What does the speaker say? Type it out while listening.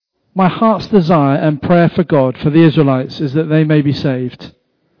My heart's desire and prayer for God, for the Israelites, is that they may be saved.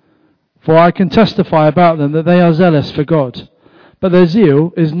 For I can testify about them that they are zealous for God, but their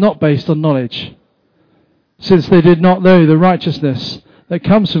zeal is not based on knowledge. Since they did not know the righteousness that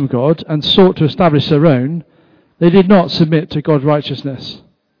comes from God and sought to establish their own, they did not submit to God's righteousness.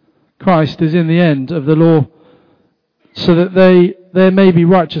 Christ is in the end of the law, so that there may be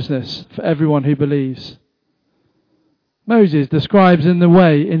righteousness for everyone who believes. Moses describes in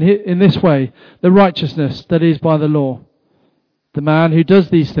this way the righteousness that is by the law. The man who does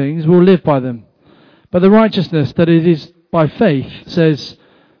these things will live by them. But the righteousness that is by faith says,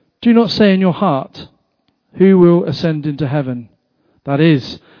 do not say in your heart, who will ascend into heaven? That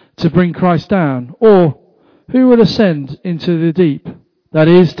is, to bring Christ down. Or, who will ascend into the deep? That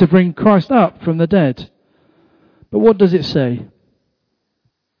is, to bring Christ up from the dead. But what does it say?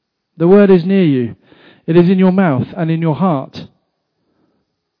 The word is near you. It is in your mouth and in your heart.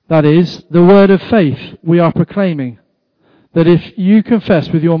 That is, the word of faith we are proclaiming. That if you confess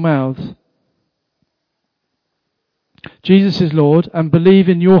with your mouth Jesus is Lord and believe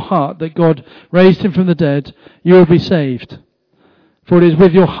in your heart that God raised him from the dead, you will be saved. For it is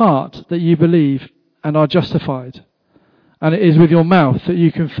with your heart that you believe and are justified, and it is with your mouth that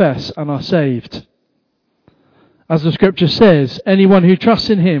you confess and are saved. As the scripture says, anyone who trusts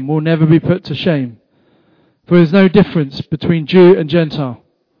in him will never be put to shame. For there is no difference between Jew and Gentile.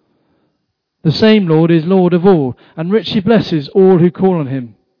 The same Lord is Lord of all, and richly blesses all who call on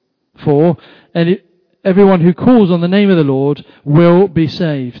him. For everyone who calls on the name of the Lord will be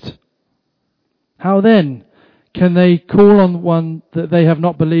saved. How then can they call on one that they have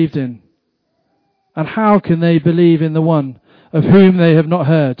not believed in? And how can they believe in the one of whom they have not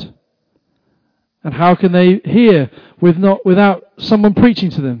heard? And how can they hear without someone preaching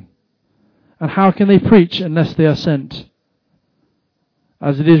to them? And how can they preach unless they are sent?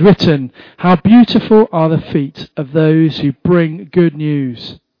 As it is written, how beautiful are the feet of those who bring good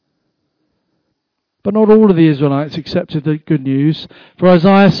news. But not all of the Israelites accepted the good news. For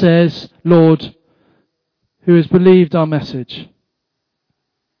Isaiah says, Lord, who has believed our message?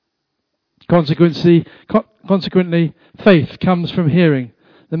 Consequently, faith comes from hearing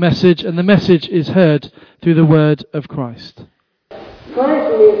the message, and the message is heard through the word of Christ.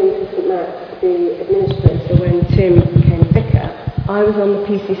 Prior to moving to St Matt's to be administrator when Tim became vicar, I was on the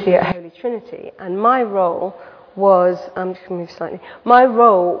PCC at Holy Trinity, and my role was, I'm just going to move slightly, my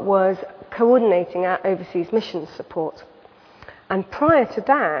role was coordinating our overseas missions support. And prior to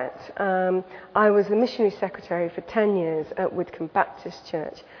that, I was the missionary secretary for 10 years at Widcombe Baptist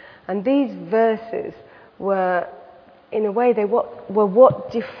Church. And these verses were, in a way, were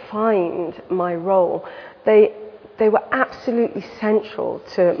what defined my role. They were absolutely central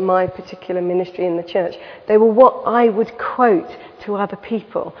to my particular ministry in the church. They were what I would quote to other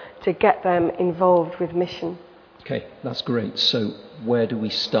people to get them involved with mission. Okay, that's great. So where do we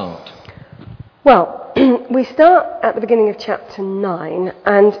start? Well, we start at the beginning of chapter 9,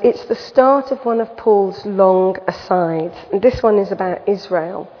 and it's the start of one of Paul's long asides. And this one is about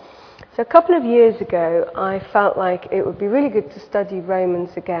Israel. So a couple of years ago, I felt like it would be really good to study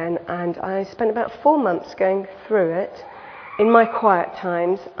Romans again, and I spent about 4 months going through it in my quiet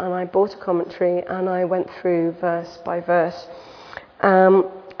times, and I bought a commentary, and I went through verse by verse.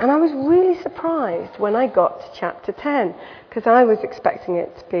 And I was really surprised when I got to chapter 10, because I was expecting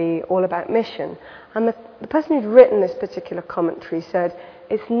it to be all about mission. And the person who'd written this particular commentary said,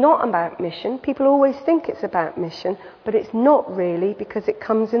 it's not about mission. People always think it's about mission, but it's not really, because it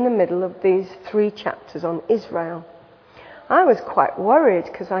comes in the middle of these 3 chapters on Israel. I was quite worried,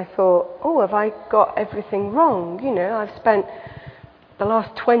 because I thought, have I got everything wrong? You know, I've spent the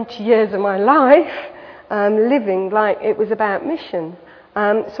last 20 years of my life living like it was about mission.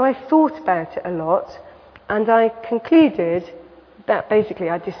 So I thought about it a lot, and I concluded that basically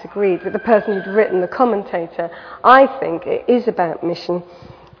I disagreed with the person who'd written the commentator. I think it is about mission,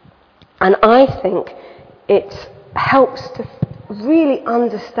 and I think it helps to really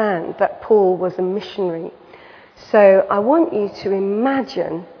understand that Paul was a missionary. So I want you to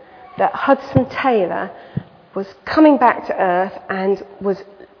imagine that Hudson Taylor was coming back to Earth and was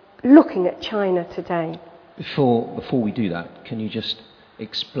looking at China today. Before we do that, can you just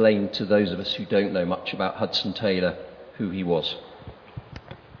explain to those of us who don't know much about Hudson Taylor who he was?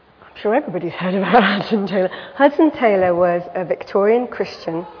 I'm sure everybody's heard about Hudson Taylor. Hudson Taylor was a Victorian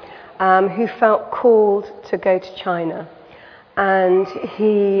Christian who felt called to go to China. And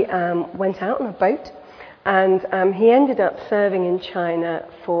he went out on a boat, and he ended up serving in China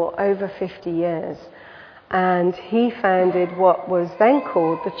for over 50 years. And he founded what was then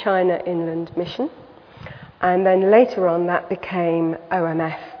called the China Inland Mission. And then later on that became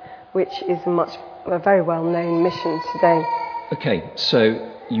OMF, which is a very well-known mission today. Okay,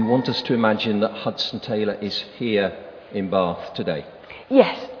 so you want us to imagine that Hudson Taylor is here in Bath today?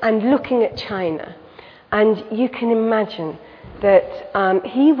 Yes, and looking at China. And you can imagine that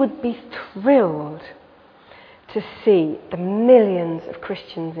he would be thrilled to see the millions of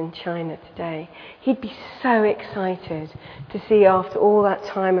Christians in China today. He'd be so excited to see, after all that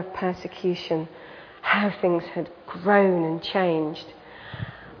time of persecution, how things had grown and changed.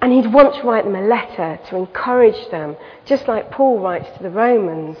 And he'd want to write them a letter to encourage them, just like Paul writes to the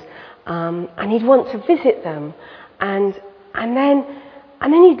Romans. And he'd want to visit them. And then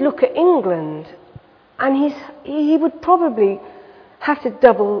he'd look at England, and he would probably have to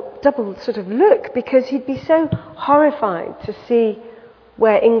double sort of look, because he'd be so horrified to see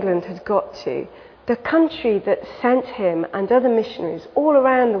where England had got to. The country that sent him and other missionaries all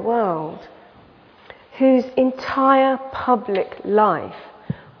around the world, whose entire public life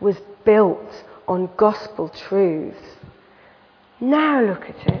was built on gospel truths. Now look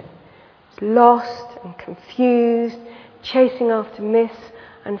at it. It's lost and confused, chasing after myths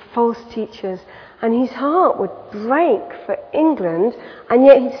and false teachers. And his heart would break for England, and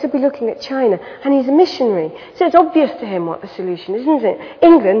yet he'd still be looking at China. And he's a missionary, so it's obvious to him what the solution is, isn't it?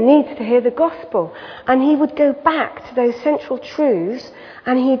 England needs to hear the gospel. And he would go back to those central truths,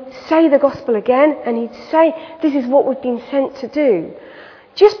 and he'd say the gospel again, and he'd say, this is what we've been sent to do.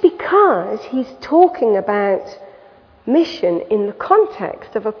 Just because he's talking about mission in the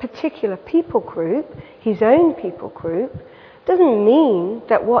context of a particular people group, his own people group, doesn't mean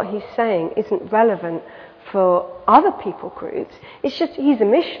that what he's saying isn't relevant for other people groups. It's just he's a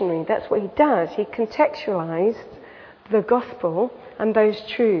missionary. That's what he does. He contextualized the gospel and those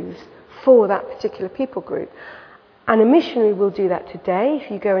truths for that particular people group. And a missionary will do that today if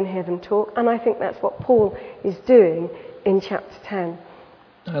you go and hear them talk. And I think that's what Paul is doing in chapter 10.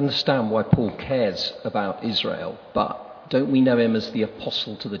 I understand why Paul cares about Israel, but don't we know him as the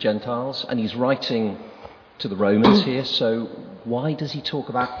apostle to the Gentiles? And he's writing to the Romans here, so why does he talk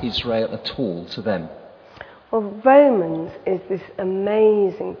about Israel at all to them? Well, Romans is this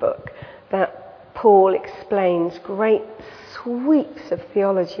amazing book that Paul explains great sweeps of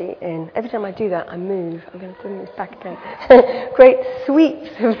theology in. Every time I do that, I move. I'm going to bring this back again. Great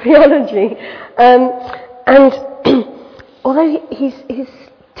sweeps of theology. And although he's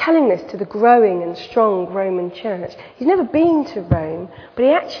telling this to the growing and strong Roman church, he's never been to Rome, but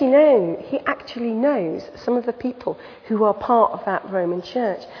he actually knows some of the people who are part of that Roman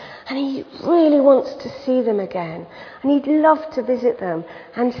church, and he really wants to see them again, and he'd love to visit them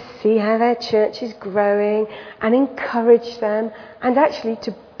and see how their church is growing and encourage them, and actually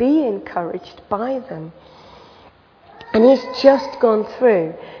to be encouraged by them. And he's just gone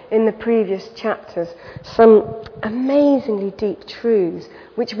through, in the previous chapters, some amazingly deep truths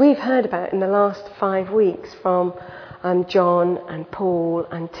which we've heard about in the last 5 weeks from John and Paul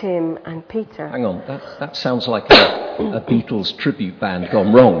and Tim and Peter. Hang on, that sounds like a Beatles tribute band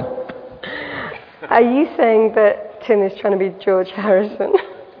gone wrong. Are you saying that Tim is trying to be George Harrison?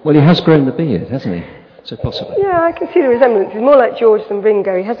 Well, he has grown the beard, hasn't he? So possibly. Yeah, I can see the resemblance. He's more like George than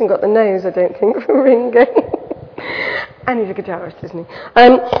Ringo. He hasn't got the nose, I don't think, for Ringo. And he's a guitarist, isn't he?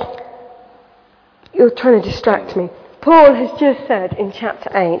 You're trying to distract me. Paul has just said in chapter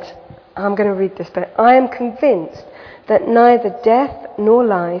 8, I'm going to read this bit, I am convinced that neither death nor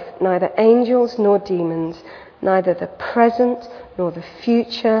life, neither angels nor demons, neither the present nor the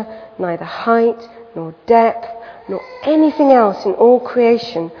future, neither height nor depth, nor anything else in all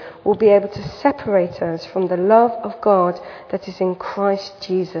creation will be able to separate us from the love of God that is in Christ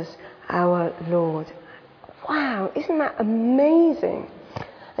Jesus our Lord. Wow, isn't that amazing?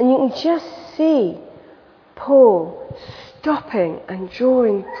 And you can just see Paul stopping and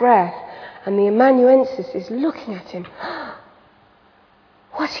drawing breath, and the amanuensis is looking at him.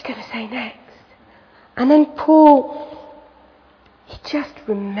 What's he going to say next? And then Paul, he just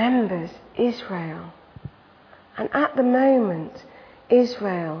remembers Israel. And at the moment,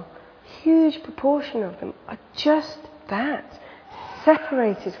 Israel, huge proportion of them are just that,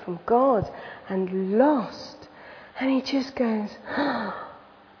 separated from God and lost. And he just goes,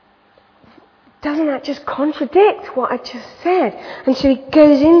 doesn't that just contradict what I just said? And so he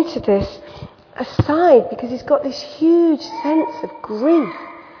goes into this aside because he's got this huge sense of grief.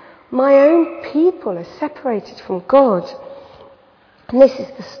 My own people are separated from God. And this is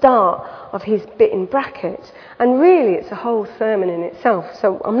the start of his bit in brackets. And really it's a whole sermon in itself,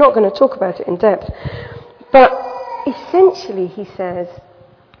 so I'm not going to talk about it in depth. But essentially he says,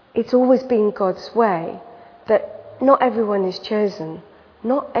 it's always been God's way that not everyone is chosen.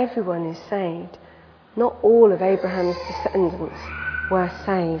 Not everyone is saved. Not all of Abraham's descendants were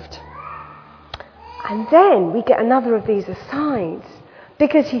saved. And then we get another of these asides,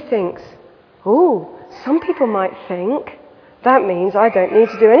 because he thinks, oh, some people might think that means I don't need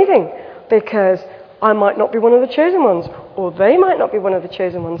to do anything, because I might not be one of the chosen ones, or they might not be one of the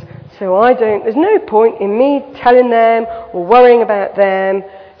chosen ones. So there's no point in me telling them or worrying about them.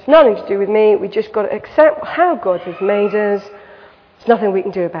 It's nothing to do with me. We just got to accept how God has made us. There's nothing we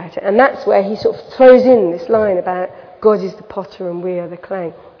can do about it. And that's where he sort of throws in this line about God is the potter and we are the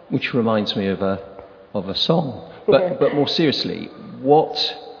clay. Which reminds me of a song. But more seriously,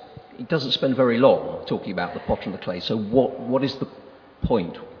 he doesn't spend very long talking about the potter and the clay. So what is the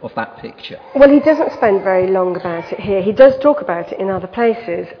point of that picture? Well, he doesn't spend very long about it here. He does talk about it in other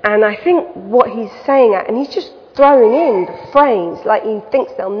places. And I think what he's saying, and he's just throwing in the phrase like he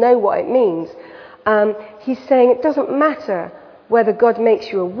thinks they'll know what it means. He's saying it doesn't matter whether God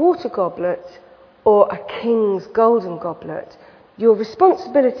makes you a water goblet or a king's golden goblet. Your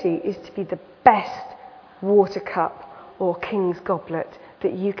responsibility is to be the best water cup or king's goblet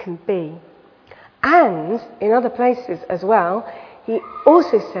that you can be. And in other places as well, he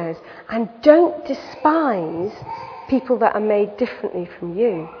also says, and don't despise people that are made differently from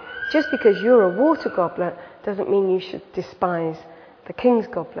you. Just because you're a water goblet doesn't mean you should despise the king's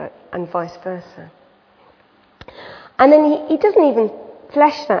goblet, and vice versa. And then he doesn't even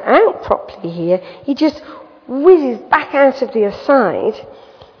flesh that out properly here. He just whizzes back out of the aside,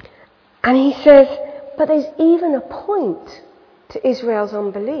 and he says, but there's even a point to Israel's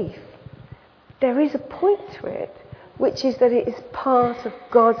unbelief. There is a point to it, which is that it is part of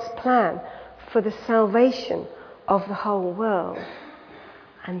God's plan for the salvation of the whole world.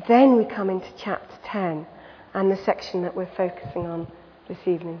 And then we come into chapter 10 and the section that we're focusing on this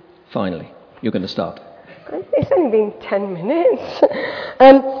evening. Finally, you're going to start. It's only been 10 minutes.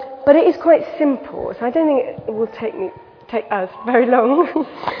 But it is quite simple, so I don't think it will take us very long.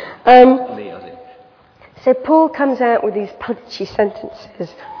 So Paul comes out with these punchy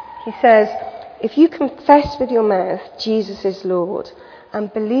sentences. He says, if you confess with your mouth Jesus is Lord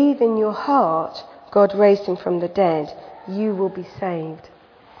and believe in your heart God raised him from the dead, you will be saved.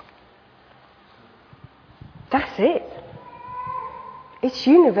 That's it. It's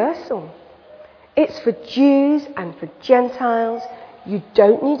universal. It's for Jews and for Gentiles. You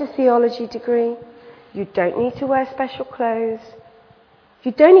don't need a theology degree. You don't need to wear special clothes.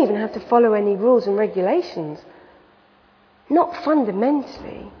 You don't even have to follow any rules and regulations. Not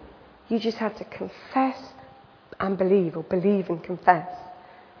fundamentally. You just have to confess and believe, or believe and confess.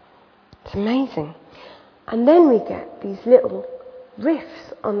 It's amazing. And then we get these little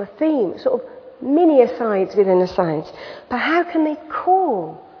riffs on the theme, sort of mini asides within asides. But how can they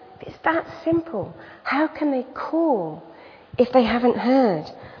call? It's that simple. How can they call if they haven't heard?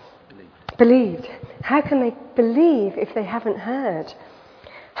 Believed. How can they believe if they haven't heard?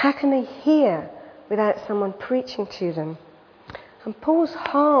 How can they hear without someone preaching to them? And Paul's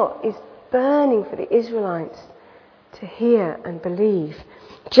heart is burning for the Israelites to hear and believe,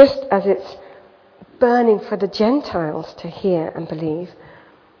 just as it's burning for the Gentiles to hear and believe.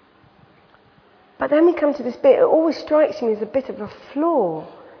 But then we come to this bit, it always strikes me as a bit of a flaw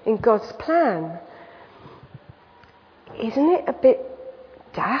in God's plan. Isn't it a bit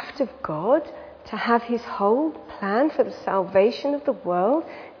daft of God to have his whole plan for the salvation of the world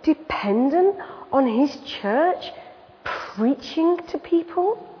dependent on his church preaching to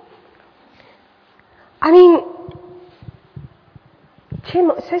people? I mean,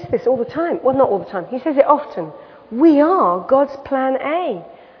 Tim says this all the time. Well, not all the time. He says it often. We are God's plan A.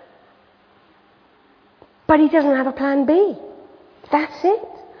 But he doesn't have a plan B. That's it.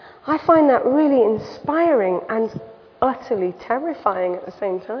 I find that really inspiring and utterly terrifying at the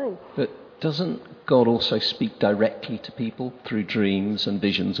same time. But doesn't God also speak directly to people through dreams and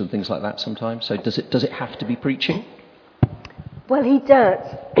visions and things like that sometimes? So does it have to be preaching? Well, he does.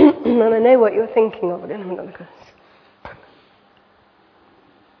 And I know what you're thinking of. I don't have another glass.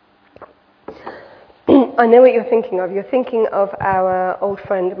 I know what you're thinking of. You're thinking of our old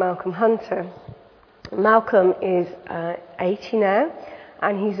friend Malcolm Hunter. Malcolm is 80 now,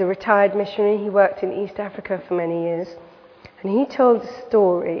 and he's a retired missionary. He worked in East Africa for many years. And he told the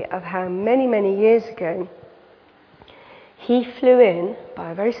story of how many, many years ago he flew in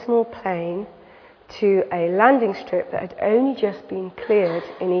by a very small plane to a landing strip that had only just been cleared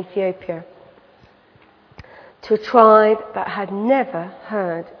in Ethiopia, to a tribe that had never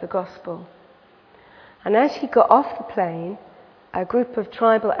heard the gospel. And as he got off the plane, a group of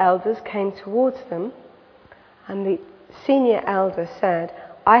tribal elders came towards them, and the senior elder said,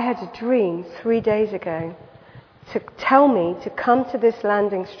 I had a dream 3 days ago to tell me to come to this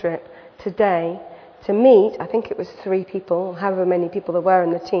landing strip today to meet, I think it was 3 people, however many people there were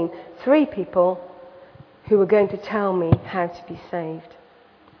in the team, 3 people who were going to tell me how to be saved.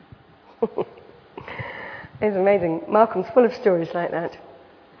 It's amazing. Malcolm's full of stories like that.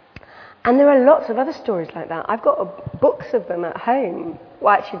 And there are lots of other stories like that. I've got books of them at home.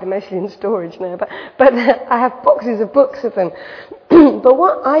 Well, actually, they're mostly in storage now, but I have boxes of books of them. But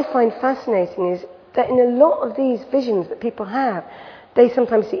what I find fascinating is that in a lot of these visions that people have, they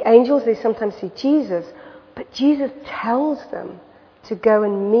sometimes see angels, they sometimes see Jesus, but Jesus tells them to go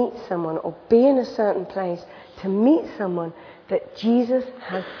and meet someone or be in a certain place to meet someone that Jesus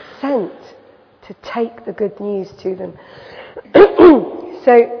has sent to take the good news to them.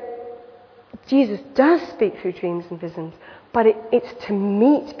 So Jesus does speak through dreams and visions, but it's to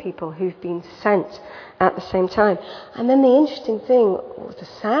meet people who've been sent at the same time. And then the interesting thing, or the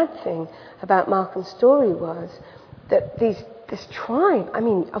sad thing about Malcolm's story was that this tribe, I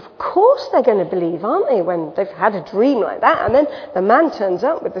mean, of course they're going to believe, aren't they, when they've had a dream like that? And then the man turns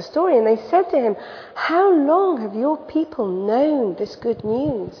up with the story and they said to him, "How long have your people known this good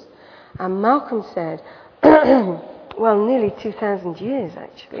news?" And Malcolm said, well, nearly 2,000 years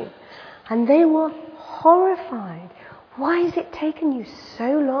actually. And they were horrified. Why has it taken you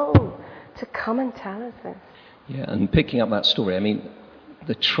so long to come and tell us this? Yeah, and picking up that story, I mean,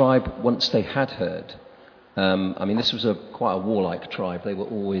 the tribe, once they had heard, this was quite a warlike tribe. They were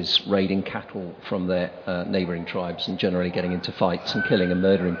always raiding cattle from their neighbouring tribes and generally getting into fights and killing and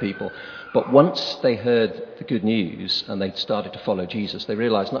murdering people. But once they heard the good news and they started to follow Jesus, they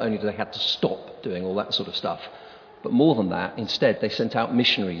realised not only did they have to stop doing all that sort of stuff, but more than that, instead they sent out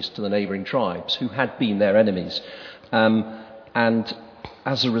missionaries to the neighbouring tribes who had been their enemies. And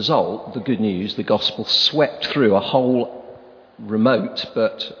as a result, the good news, the gospel, swept through a whole remote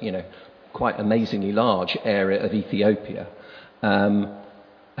but, quite amazingly large area of Ethiopia.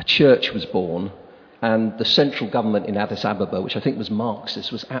 A church was born, and the central government in Addis Ababa, which I think was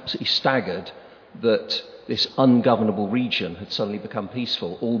Marxist, was absolutely staggered that this ungovernable region had suddenly become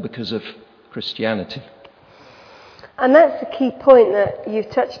peaceful, all because of Christianity. And that's the key point that you've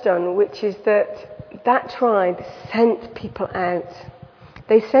touched on, which is that tribe sent people out.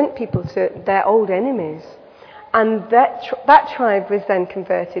 They sent people to their old enemies. And that tribe was then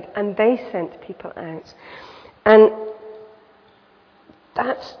converted, and they sent people out. And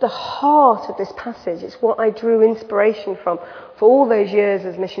that's the heart of this passage. It's what I drew inspiration from for all those years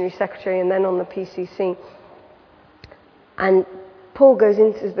as missionary secretary and then on the PCC. And Paul goes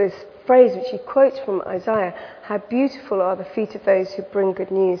into this phrase which he quotes from Isaiah, "How beautiful are the feet of those who bring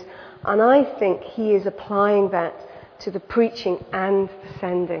good news." And I think he is applying that to the preaching and the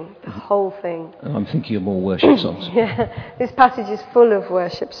sending, the whole thing. And I'm thinking of more worship songs. Yeah, this passage is full of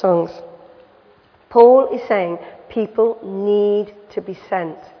worship songs. Paul is saying people need to be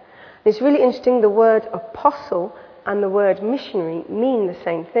sent. It's really interesting, the word apostle and the word missionary mean the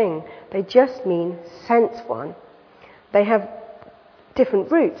same thing. They just mean sent one. They have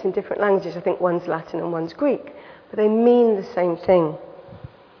different roots in different languages. I think one's Latin and one's Greek, but they mean the same thing.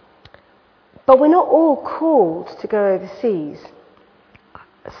 But we're not all called to go overseas.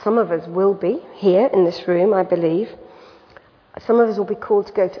 Some of us will be here in this room, I believe. Some of us will be called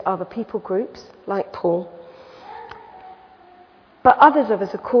to go to other people groups, like Paul. But others of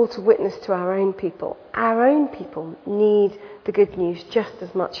us are called to witness to our own people. Our own people need the good news just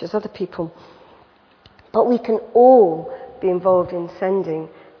as much as other people. But we can all be involved in sending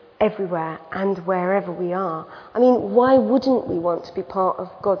everywhere and wherever we are. I mean, why wouldn't we want to be part of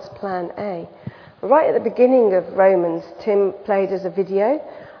God's plan A? Right at the beginning of Romans, Tim played us a video,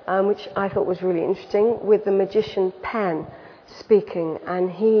 which I thought was really interesting, with the magician Penn speaking, and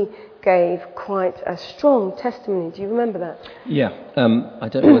he gave quite a strong testimony. Do you remember that? Yeah, I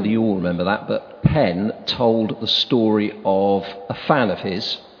don't know whether you all remember that, but Penn told the story of a fan of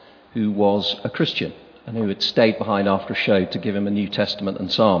his who was a Christian and who had stayed behind after a show to give him a New Testament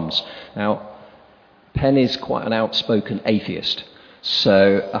and Psalms. Now, Penn is quite an outspoken atheist,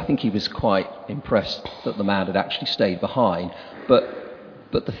 so I think he was quite impressed that the man had actually stayed behind. But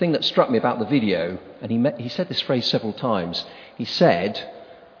the thing that struck me about the video, and he said this phrase several times, he said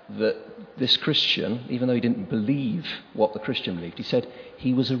that this Christian, even though he didn't believe what the Christian believed, he said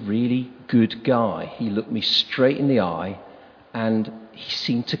he was a really good guy. He looked me straight in the eye and he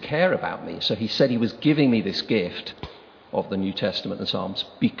seemed to care about me. So he said he was giving me this gift of the New Testament and Psalms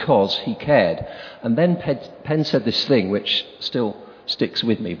because he cared. And then Penn said this thing which still sticks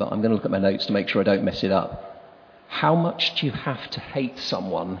with me, but I'm going to look at my notes to make sure I don't mess it up. How much do you have to hate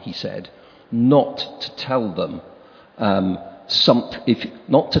someone, he said, not to tell them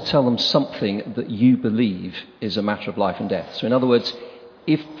not to tell them something that you believe is a matter of life and death? So in other words,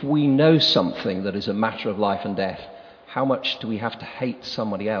 if we know something that is a matter of life and death, how much do we have to hate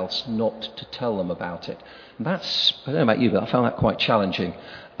somebody else not to tell them about it? And that's, I don't know about you, but I found that quite challenging.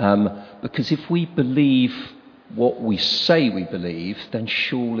 Because if we believe what we say we believe, then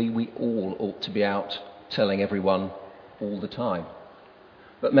surely we all ought to be out telling everyone all the time.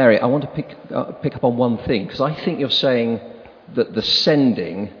 But Mary, I want to pick up on one thing, because I think you're saying that the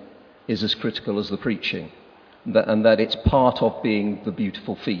sending is as critical as the preaching, and that it's part of being the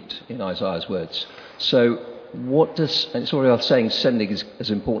beautiful feet, in Isaiah's words. So what does, and it's already saying sending is as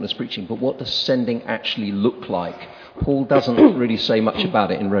important as preaching, but what does sending actually look like? Paul doesn't really say much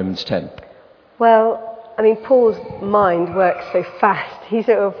about it in Romans 10. Well, I mean, Paul's mind works so fast. He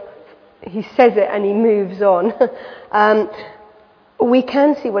says it and he moves on. We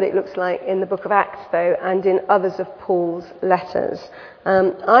can see what it looks like in the book of Acts, though, and in others of Paul's letters.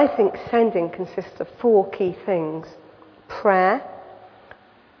 I think sending consists of 4 key things: prayer,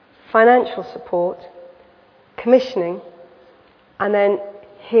 financial support, commissioning, and then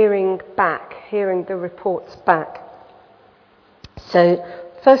hearing the reports back. So,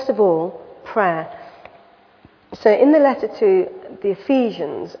 first of all, prayer. So in the letter to the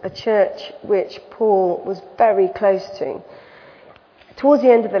Ephesians, a church which Paul was very close to, towards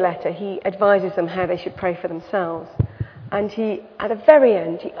the end of the letter, he advises them how they should pray for themselves. And at the very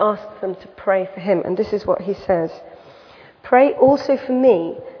end, he asks them to pray for him. And this is what he says: "Pray also for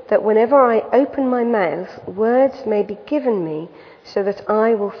me, that whenever I open my mouth, words may be given me, so that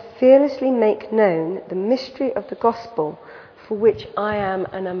I will fearlessly make known the mystery of the gospel, for which I am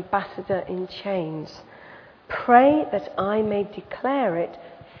an ambassador in chains. Pray that I may declare it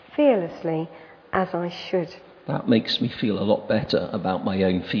fearlessly as I should." That makes me feel a lot better about my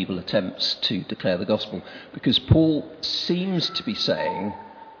own feeble attempts to declare the gospel, because Paul seems to be saying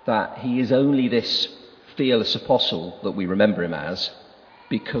that he is only this fearless apostle that we remember him as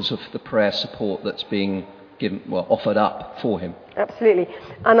because of the prayer support that's being offered up for him. Absolutely.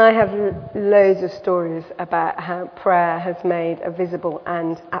 And I have loads of stories about how prayer has made a visible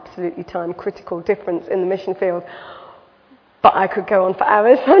and absolutely time-critical difference in the mission field. But I could go on for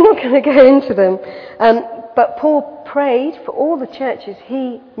hours, so I'm not going to go into them. But Paul prayed for all the churches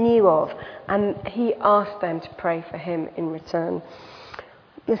he knew of, and he asked them to pray for him in return.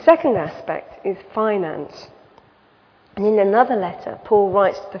 The second aspect is finance. And in another letter, Paul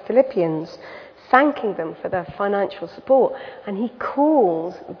writes to the Philippians, thanking them for their financial support, and he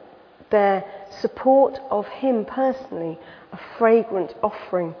calls their support of him personally a fragrant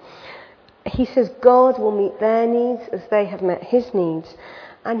offering. He says God will meet their needs as they have met his needs,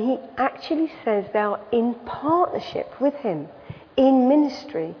 and he actually says they are in partnership with him in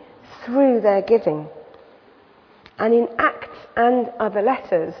ministry through their giving. And in Acts and other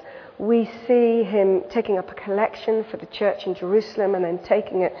letters, we see him taking up a collection for the church in Jerusalem and then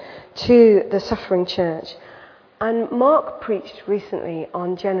taking it to the suffering church. And Mark preached recently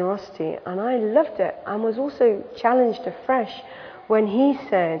on generosity, and I loved it and was also challenged afresh when he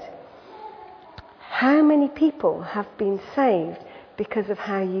said, "How many people have been saved because of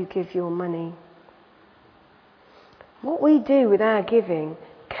how you give your money?" What we do with our giving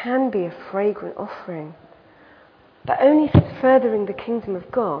can be a fragrant offering, but only if it's furthering the kingdom of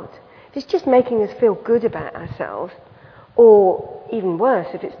God. If it's just making us feel good about ourselves, or even worse,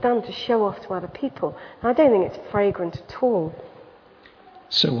 if it's done to show off to other people, I don't think it's fragrant at all.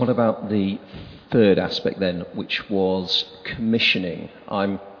 So what about the third aspect then, which was commissioning?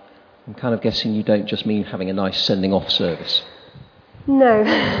 I'm kind of guessing you don't just mean having a nice sending off service. No,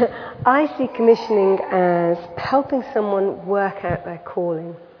 I see commissioning as helping someone work out their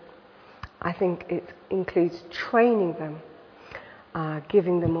calling. I think it includes training them,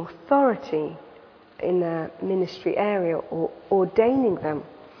 giving them authority in their ministry area, or ordaining them.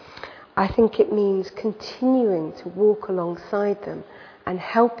 I think it means continuing to walk alongside them and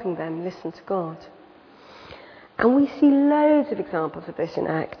helping them listen to God. And we see loads of examples of this in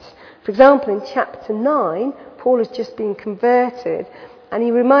Acts. For example, in chapter 9, Paul has just been converted, and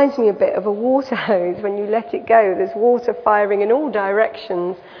he reminds me a bit of a water hose. When you let it go, there's water firing in all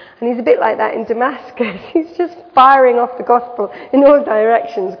directions. And he's a bit like that in Damascus. He's just firing off the gospel in all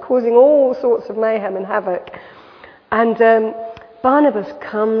directions, causing all sorts of mayhem and havoc. And Barnabas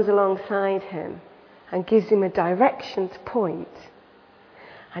comes alongside him and gives him a direction to point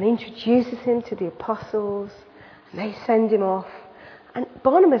and introduces him to the apostles, and they send him off. And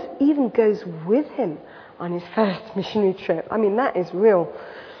Barnabas even goes with him on his first missionary trip. I mean, that is real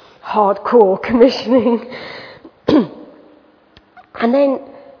hardcore commissioning. And then,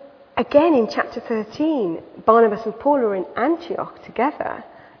 again in chapter 13, Barnabas and Paul are in Antioch together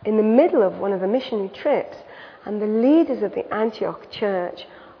in the middle of one of the missionary trips. And the leaders of the Antioch church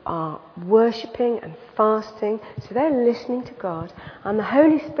are worshipping and fasting. So they're listening to God. And the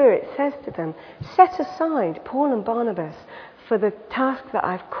Holy Spirit says to them, set aside Paul and Barnabas for the task that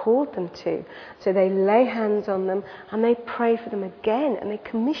I've called them to. So they lay hands on them and they pray for them again and they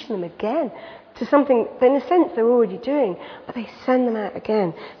commission them again to something that in a sense they're already doing, but they send them out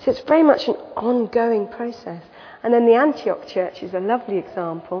again. So it's very much an ongoing process. And then the Antioch church is a lovely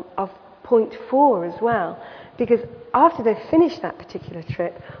example of point 4 as well, because after they've finished that particular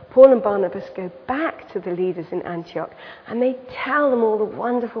trip, Paul and Barnabas go back to the leaders in Antioch and they tell them all the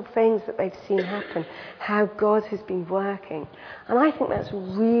wonderful things that they've seen happen, how God has been working. And I think that's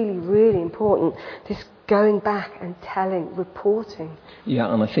really, really important, this going back and telling, reporting.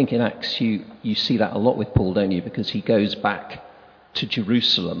 Yeah, and I think in Acts you see that a lot with Paul, don't you? Because he goes back to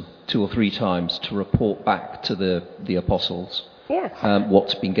Jerusalem 2 or 3 times to report back to the apostles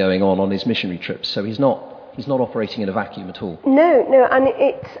what's been going on his missionary trips. So he's not operating in a vacuum at all. No, and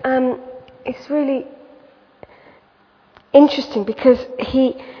it's really interesting because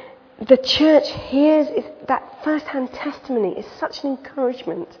the church hears that first-hand testimony is such an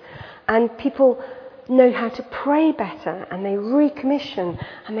encouragement, and people know how to pray better, and they recommission,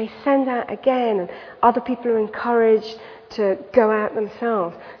 and they send out again, and other people are encouraged to go out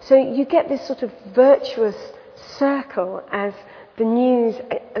themselves. So you get this sort of virtuous circle as the news,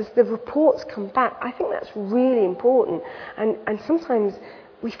 as the reports come back. I think that's really important, and sometimes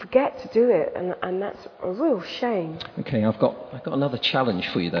we forget to do it, and that's a real shame. Okay, I've got another challenge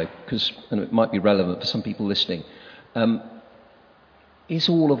for you though, and it might be relevant for some people listening. Is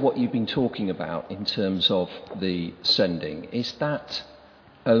all of what you've been talking about in terms of the sending, is that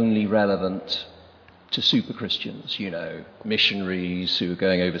only relevant to super Christians, missionaries who are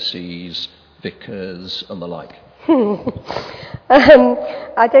going overseas, vicars and the like?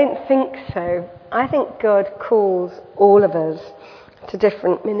 I don't think so. I think God calls all of us to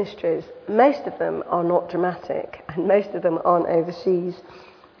different ministries. Most of them are not dramatic and most of them aren't overseas,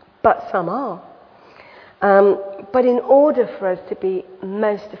 but some are. But in order for us to be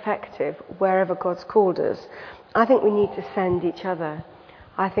most effective wherever God's called us, I think we need to send each other.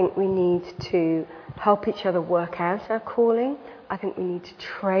 I think we need to help each other work out our calling. I think we need to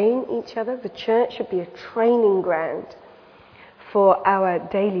train each other. The church should be a training ground for our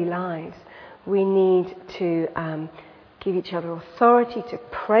daily lives. We need to give each other authority to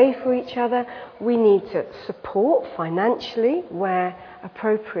pray for each other. We need to support financially where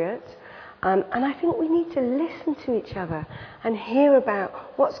appropriate. And I think we need to listen to each other and hear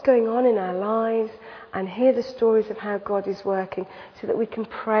about what's going on in our lives and hear the stories of how God is working so that we can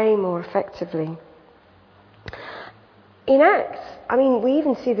pray more effectively. In Acts, we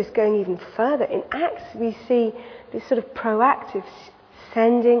even see this going even further. In Acts, we see this sort of proactive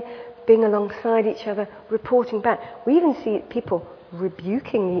sending, being alongside each other, reporting back. We even see people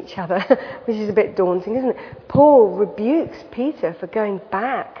rebuking each other, which is a bit daunting, isn't it? Paul rebukes Peter for going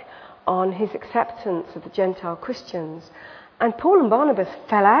back on his acceptance of the Gentile Christians. And Paul and Barnabas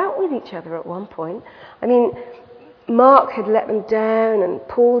fell out with each other at one point. Mark had let them down, and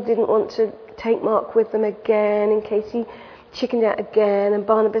Paul didn't want to take Mark with them again in case he chickened out again. And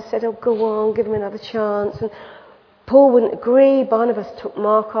Barnabas said, oh, go on, give him another chance. And Paul wouldn't agree. Barnabas took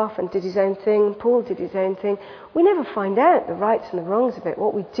Mark off and did his own thing. Paul did his own thing. We never find out the rights and the wrongs of it.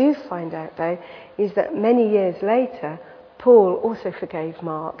 What we do find out, though, is that many years later, Paul also forgave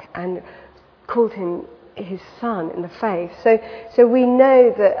Mark and called him his son in the faith. So we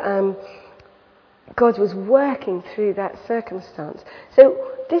know that God was working through that circumstance. So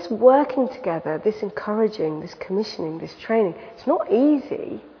this working together, this encouraging, this commissioning, this training, it's not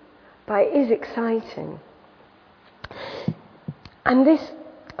easy, but it is exciting. And this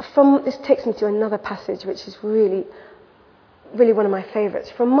takes me to another passage which is really, really one of my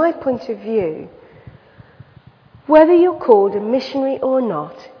favourites. From my point of view, whether you're called a missionary or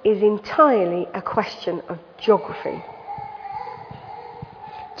not is entirely a question of geography.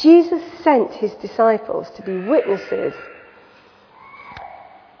 Jesus sent his disciples to be witnesses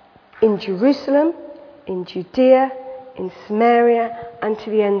in Jerusalem, in Judea, in Samaria, and to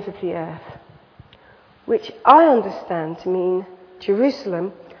the ends of the earth, which I understand to mean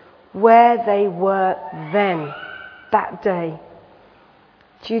Jerusalem, where they were then, that day.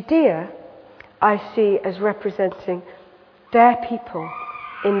 Judea, I see as representing their people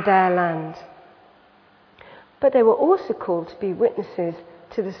in their land. But they were also called to be witnesses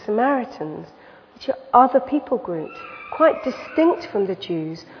to the Samaritans, which are other people groups, quite distinct from the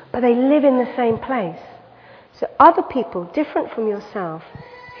Jews, but they live in the same place. So other people, different from yourself,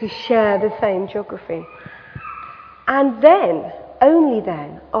 who share the same geography. And then, only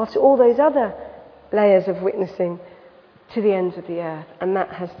then, after all those other layers of witnessing, to the ends of the earth. And that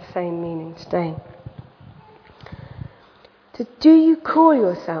has the same meaning today. So do you call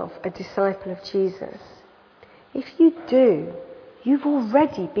yourself a disciple of Jesus? If you do, you've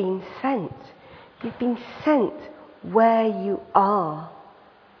already been sent. You've been sent where you are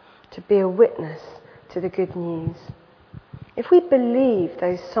to be a witness to the good news. If we believe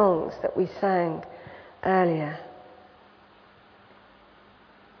those songs that we sang earlier,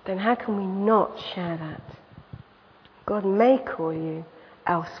 then how can we not share that? God may call you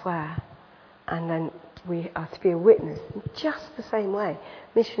elsewhere, and then we are to be a witness in just the same way.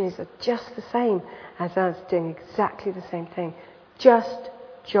 Missionaries are just the same as us, doing exactly the same thing. Just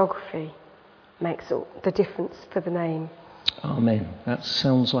geography makes all the difference for the name. Amen. That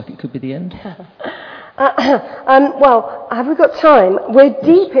sounds like it could be the end. Well, have we got time? We're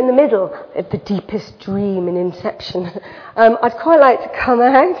deep in the middle of the deepest dream in Inception. I'd quite like to come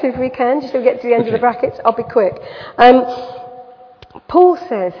out if we can, just to get to the end of the brackets. I'll be quick. Paul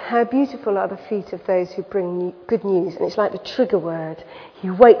says, how beautiful are the feet of those who bring good news. And it's like the trigger word. He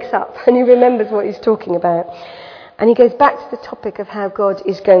wakes up and he remembers what he's talking about. And he goes back to the topic of how God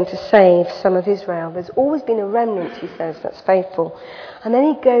is going to save some of Israel. There's always been a remnant, he says, that's faithful. And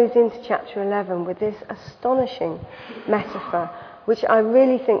then he goes into chapter 11 with this astonishing metaphor, which I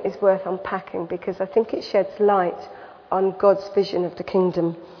really think is worth unpacking, because I think it sheds light on God's vision of the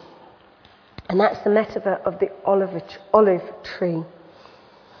kingdom. And that's the metaphor of the olive tree.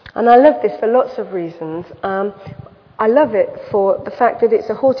 And I love this for lots of reasons. I love it for the fact that it's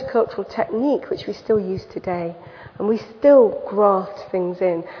a horticultural technique which we still use today. And we still graft things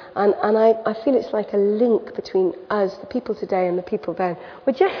in. And I feel it's like a link between us, the people today, and the people then.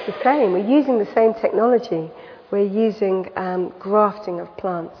 We're just the same. We're using the same technology. We're using grafting of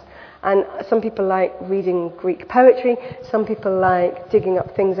plants. And some people like reading Greek poetry. Some people like digging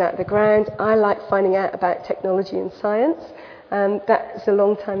up things out of the ground. I like finding out about technology and science. That's a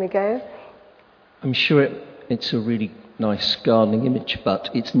long time ago. I'm sure it's a really nice gardening image, but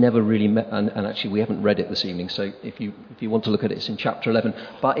it's never really and actually we haven't read it this evening, so if you want to look at it, it's in chapter 11,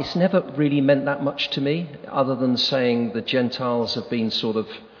 but it's never really meant that much to me, other than saying the Gentiles have been sort of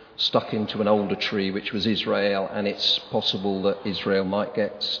stuck into an older tree, which was Israel, and it's possible that Israel might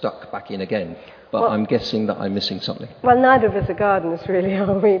get stuck back in again. But I'm guessing that I'm missing something. Well, neither of us are gardeners really,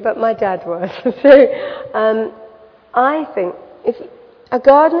 are we? But my dad was. So I think if a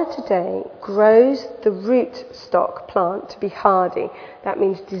gardener today grows the root stock plant to be hardy, that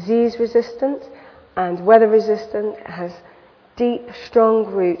means disease resistant and weather resistant. It has deep, strong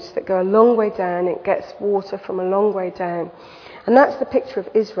roots that go a long way down. It gets water from a long way down. And that's the picture of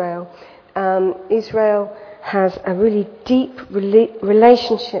Israel. Israel has a really deep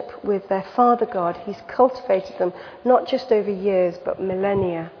relationship with their Father God. He's cultivated them not just over years, but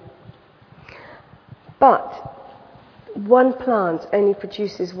millennia. But one plant only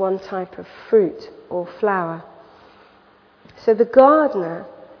produces one type of fruit or flower. So the gardener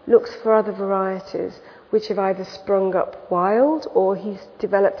looks for other varieties which have either sprung up wild or he's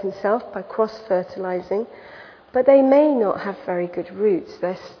developed himself by cross-fertilizing, but they may not have very good roots.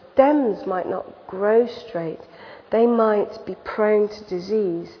 Their stems might not grow straight. They might be prone to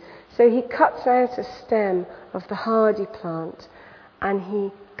disease. So he cuts out a stem of the hardy plant and he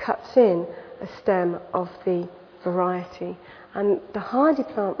cuts in a stem of the variety. And the hardy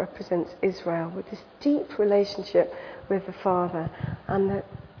plant represents Israel with this deep relationship with the Father, and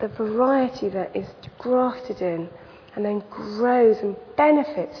the variety that is grafted in and then grows and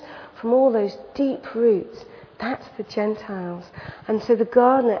benefits from all those deep roots. That's the Gentiles. And so the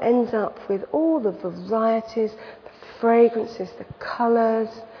gardener ends up with all the varieties, the fragrances, the colours,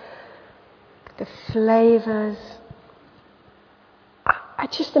 the flavours. A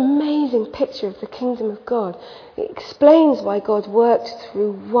just amazing picture of the kingdom of God. It explains why God worked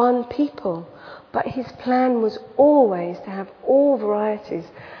through one people, but his plan was always to have all varieties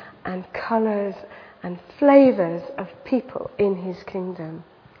and colours and flavours of people in his kingdom.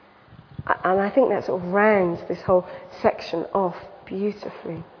 And I think that sort of rounds this whole section off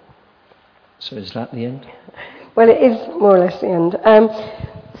beautifully. So is that the end? Well, it is more or less the end.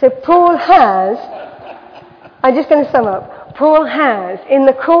 So Paul has, I'm just going to sum up, Paul has, in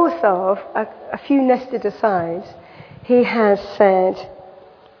the course of a few nested asides, he has said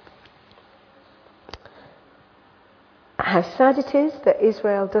how sad it is that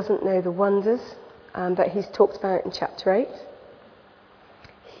Israel doesn't know the wonders that he's talked about in chapter 8.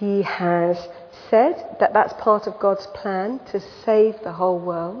 He has said that that's part of God's plan to save the whole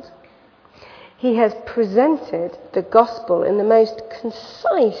world. He has presented the gospel in the most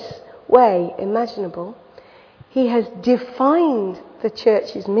concise way imaginable. He has defined the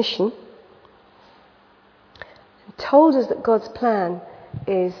church's mission and told us that God's plan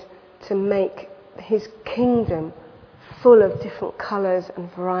is to make his kingdom full of different colours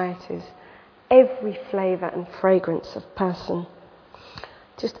and varieties, every flavour and fragrance of person.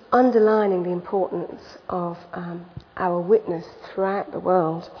 Just underlining the importance of our witness throughout the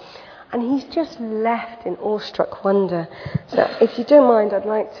world. And he's just left in awestruck wonder. So if you don't mind, I'd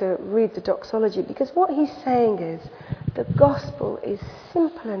like to read the doxology, because what he's saying is the gospel is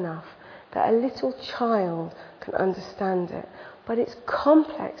simple enough that a little child can understand it, but it's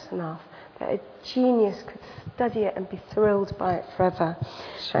complex enough that a genius could study it and be thrilled by it forever.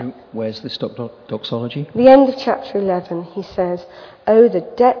 So where's this doxology? The end of chapter 11, he says, "Oh, the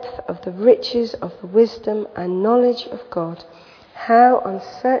depth of the riches of the wisdom and knowledge of God, how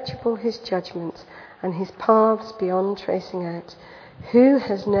unsearchable his judgments and his paths beyond tracing out. Who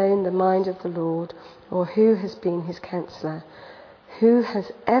has known the mind of the Lord, or who has been his counsellor? Who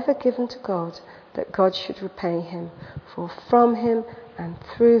has ever given to God that God should repay him? For from him and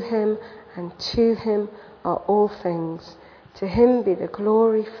through him and to him are all things. To him be the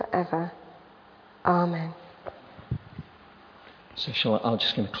glory forever. Amen." So I'm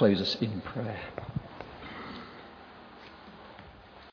just going to close us in prayer.